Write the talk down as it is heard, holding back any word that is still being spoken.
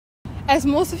As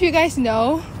most of you guys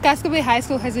know, Casco Bay High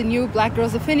School has a new Black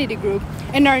Girls Affinity group,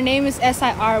 and our name is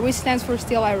S.I.R, which stands for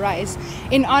Still I Rise.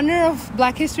 In honor of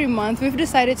Black History Month, we've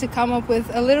decided to come up with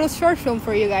a little short film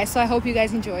for you guys, so I hope you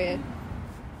guys enjoy it.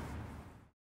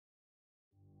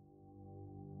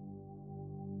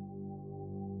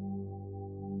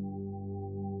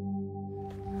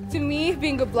 To me,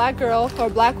 being a black girl or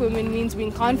black woman means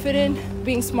being confident,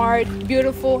 being smart,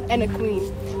 beautiful, and a queen.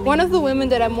 One of the women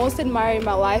that I most admire in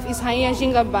my life is Rainha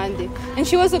Gingabande, and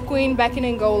she was a queen back in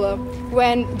Angola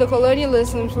when the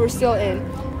colonialisms were still in.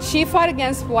 She fought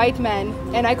against white men,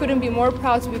 and I couldn't be more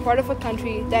proud to be part of a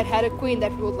country that had a queen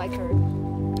that ruled like her.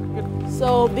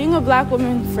 So being a black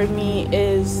woman for me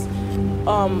is,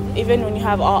 even when you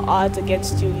have all odds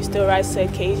against you, you still rise to the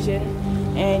occasion,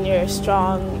 and you're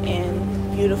strong and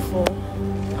beautiful.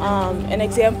 An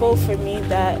example for me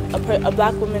that a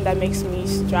black woman that makes me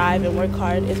strive and work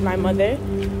hard is my mother,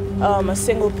 a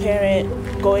single parent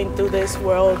going through this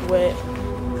world with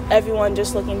everyone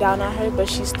just looking down on her, but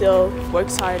she still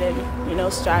works hard and,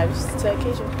 strives to the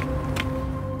occasion.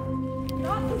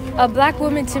 A black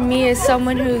woman to me is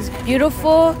someone who's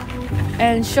beautiful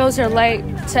and shows her light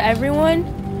to everyone.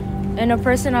 And a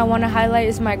person I want to highlight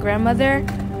is my grandmother.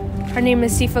 Her name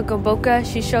is Sifa Goboka.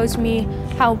 She shows me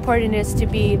how important it is to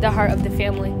be the heart of the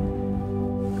family.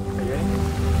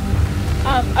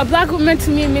 A black woman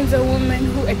to me means a woman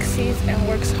who exceeds and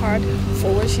works hard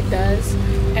for what she does,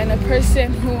 and a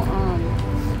person who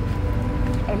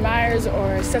admires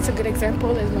or sets a good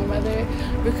example is my mother,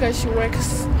 because she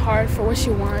works hard for what she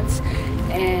wants,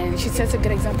 and she sets a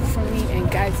good example for me and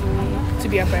guides me to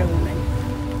be a better woman.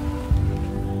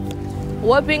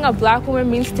 What being a black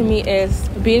woman means to me is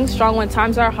being strong when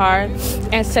times are hard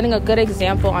and setting a good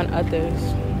example on others.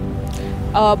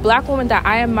 A black woman that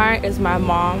I admire is my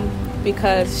mom,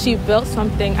 because she built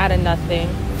something out of nothing,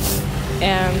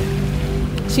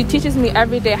 and she teaches me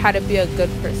every day how to be a good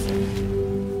person.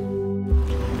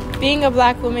 Being a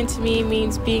black woman to me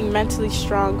means being mentally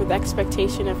strong with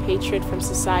expectation of hatred from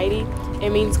society. It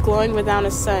means glowing without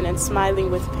a sun and smiling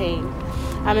with pain.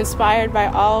 I'm inspired by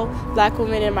all black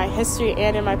women in my history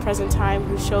and in my present time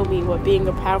who show me what being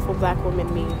a powerful black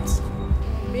woman means.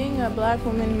 Being a black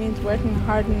woman means working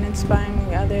hard and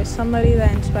inspiring others. Somebody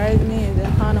that inspires me is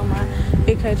Hanoma,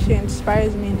 because she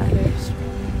inspires me in others.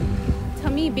 To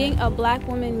me, being a black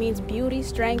woman means beauty,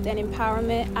 strength, and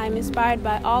empowerment. I'm inspired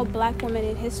by all black women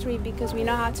in history because we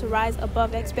know how to rise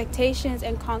above expectations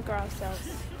and conquer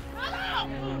ourselves.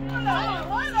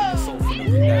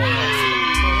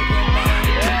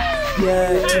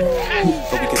 Yeah,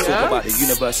 but we can talk about the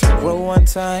universe and grow one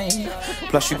time.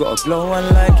 Plus you got a glow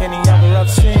unlike any other I've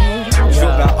seen.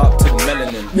 Chalk that up to the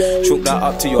melanin, chalk that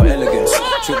up to your elegance,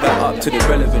 chalk that up to the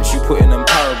relevance. You put in them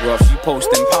paragraphs, you post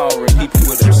empowering people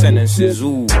with them sentences.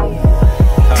 Ooh,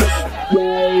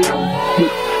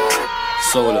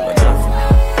 soul of an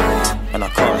athlete, and I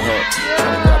can't help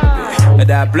trying to grab a bit.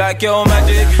 That black girl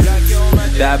magic,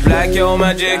 that black girl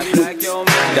magic,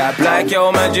 that black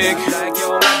girl magic.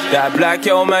 That black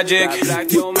girl magic,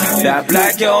 that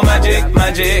black girl magic,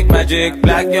 magic, magic,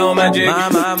 black girl magic,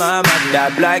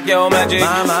 that black girl magic,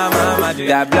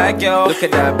 that black girl. Look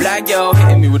at that black girl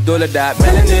hitting me with all of that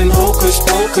melanin, hocus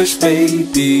pocus,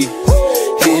 baby.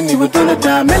 Hitting me with all of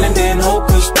that melanin,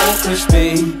 hocus pocus,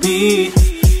 baby.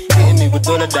 Hitting me with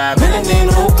all of that melanin,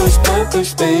 hocus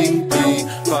pocus, baby.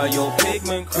 Got your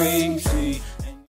pigment crazy.